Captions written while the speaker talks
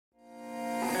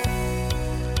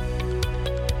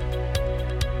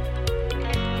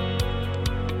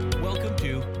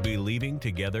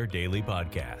Together Daily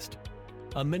Podcast,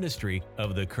 a ministry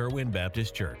of the Kerwin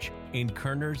Baptist Church in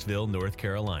Kernersville, North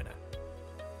Carolina.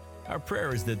 Our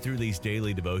prayer is that through these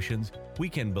daily devotions, we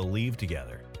can believe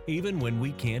together, even when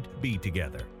we can't be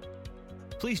together.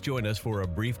 Please join us for a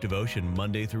brief devotion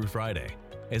Monday through Friday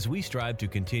as we strive to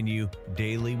continue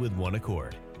daily with one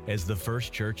accord, as the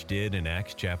first church did in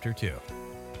Acts chapter 2.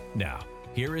 Now,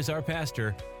 here is our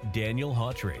pastor, Daniel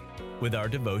Hawtrey, with our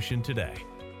devotion today.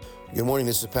 Good morning,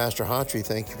 this is Pastor Hawtrey.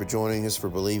 Thank you for joining us for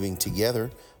Believing Together.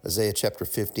 Isaiah chapter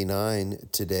 59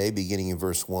 today, beginning in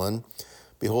verse 1.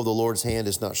 Behold, the Lord's hand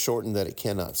is not shortened that it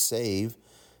cannot save,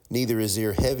 neither is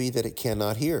ear heavy that it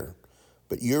cannot hear.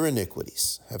 But your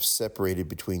iniquities have separated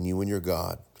between you and your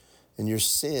God, and your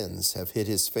sins have hid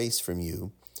his face from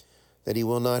you, that he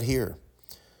will not hear.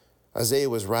 Isaiah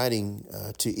was writing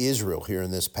to Israel here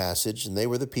in this passage, and they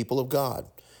were the people of God.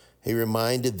 He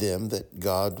reminded them that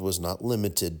God was not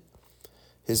limited.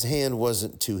 His hand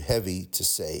wasn't too heavy to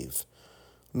save,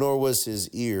 nor was his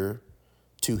ear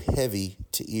too heavy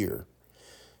to hear.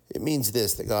 It means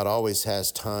this, that God always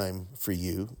has time for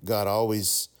you. God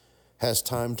always has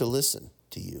time to listen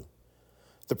to you.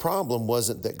 The problem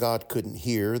wasn't that God couldn't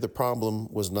hear. The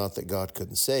problem was not that God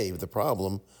couldn't save. The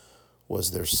problem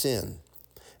was their sin.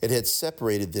 It had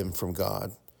separated them from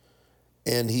God,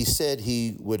 and he said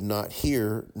he would not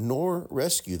hear nor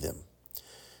rescue them.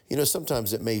 You know,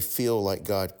 sometimes it may feel like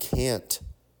God can't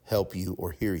help you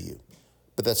or hear you,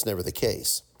 but that's never the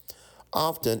case.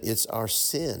 Often it's our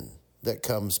sin that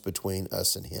comes between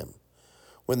us and him.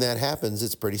 When that happens,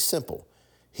 it's pretty simple.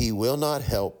 He will not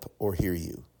help or hear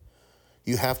you.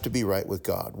 You have to be right with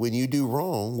God. When you do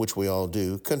wrong, which we all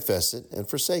do, confess it and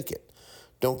forsake it.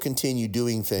 Don't continue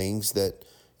doing things that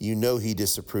you know he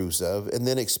disapproves of and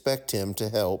then expect him to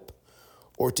help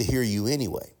or to hear you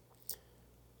anyway.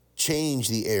 Change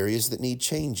the areas that need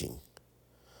changing.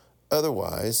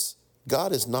 Otherwise,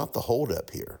 God is not the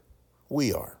holdup here.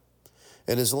 We are.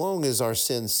 And as long as our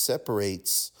sin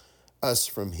separates us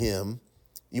from him,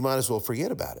 you might as well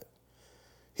forget about it.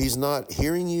 He's not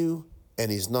hearing you,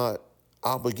 and he's not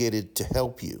obligated to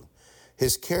help you.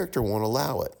 His character won't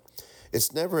allow it.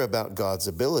 It's never about God's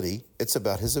ability. It's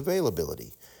about his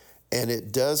availability. And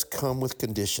it does come with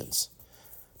conditions.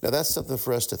 Now, that's something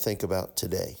for us to think about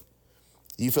today.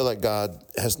 You feel like God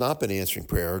has not been answering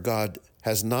prayer, or God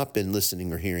has not been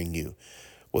listening or hearing you.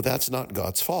 Well, that's not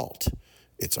God's fault.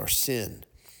 It's our sin.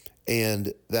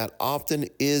 And that often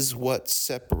is what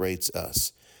separates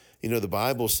us. You know, the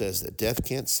Bible says that death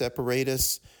can't separate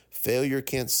us, failure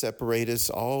can't separate us.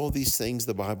 All these things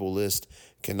the Bible lists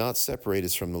cannot separate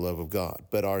us from the love of God.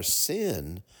 But our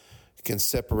sin can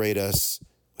separate us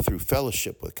through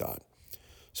fellowship with God.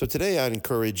 So today I'd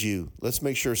encourage you, let's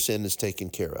make sure sin is taken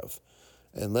care of.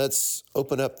 And let's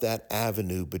open up that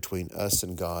avenue between us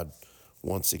and God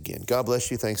once again. God bless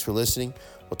you. Thanks for listening.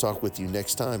 We'll talk with you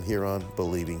next time here on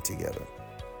Believing Together.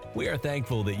 We are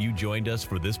thankful that you joined us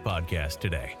for this podcast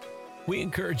today. We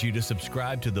encourage you to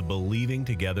subscribe to the Believing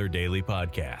Together Daily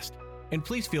Podcast. And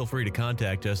please feel free to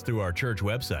contact us through our church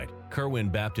website,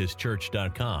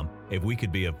 kerwinbaptistchurch.com, if we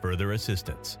could be of further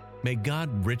assistance. May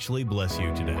God richly bless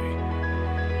you today.